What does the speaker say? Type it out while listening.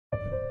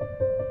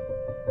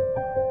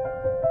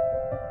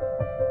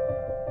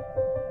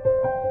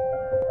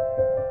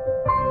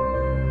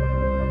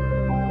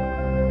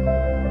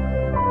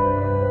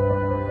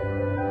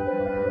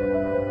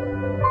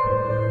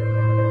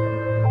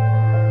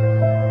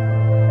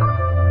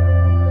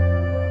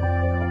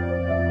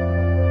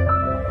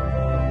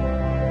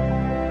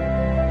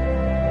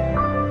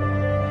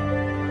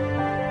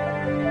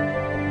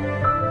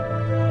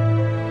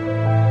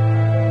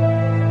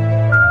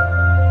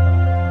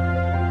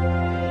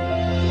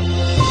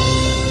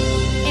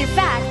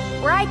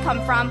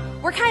come from,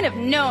 we're kind of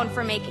known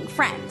for making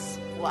friends.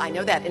 Well, I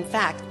know that. In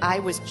fact, I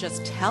was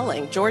just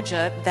telling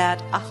Georgia that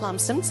Ahlan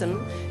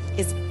Simsim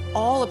is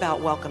all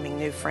about welcoming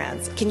new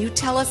friends. Can you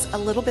tell us a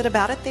little bit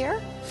about it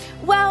there?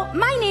 Well,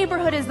 my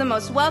neighborhood is the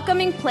most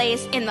welcoming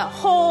place in the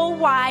whole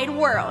wide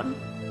world.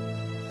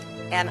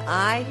 And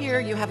I hear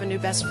you have a new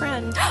best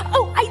friend.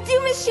 Oh, I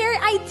do, Miss Sherrie,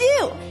 I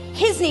do.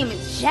 His name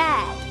is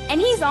Jad,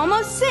 and he's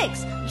almost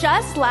 6,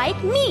 just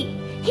like me.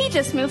 He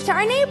just moved to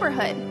our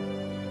neighborhood.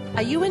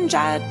 Are you and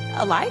Jad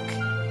alike?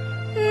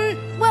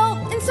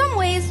 Well, in some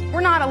ways, we're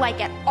not alike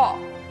at all.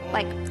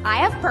 Like, I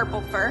have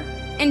purple fur,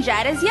 and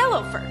Jad has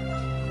yellow fur.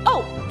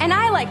 Oh, and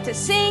I like to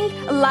sing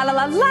la la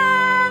la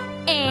la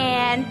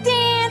and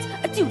dance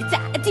a doo da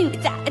da, a doo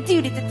da da, a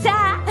doo da da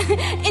da.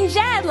 And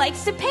Jad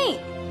likes to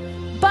paint.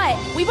 But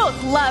we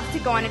both love to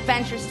go on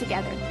adventures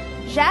together.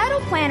 Jad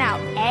will plan out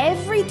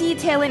every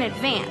detail in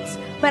advance,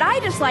 but I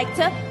just like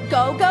to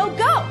go, go,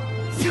 go.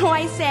 So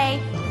I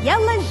say,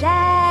 Yalla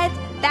Jad.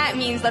 That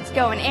means let's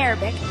go in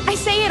Arabic. I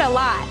say it a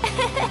lot.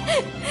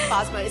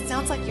 Basma, it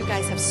sounds like you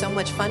guys have so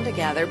much fun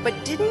together, but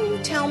didn't you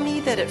tell me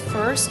that at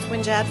first,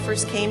 when Jad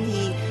first came,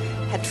 he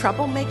had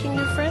trouble making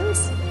new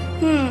friends?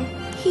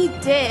 He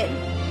did.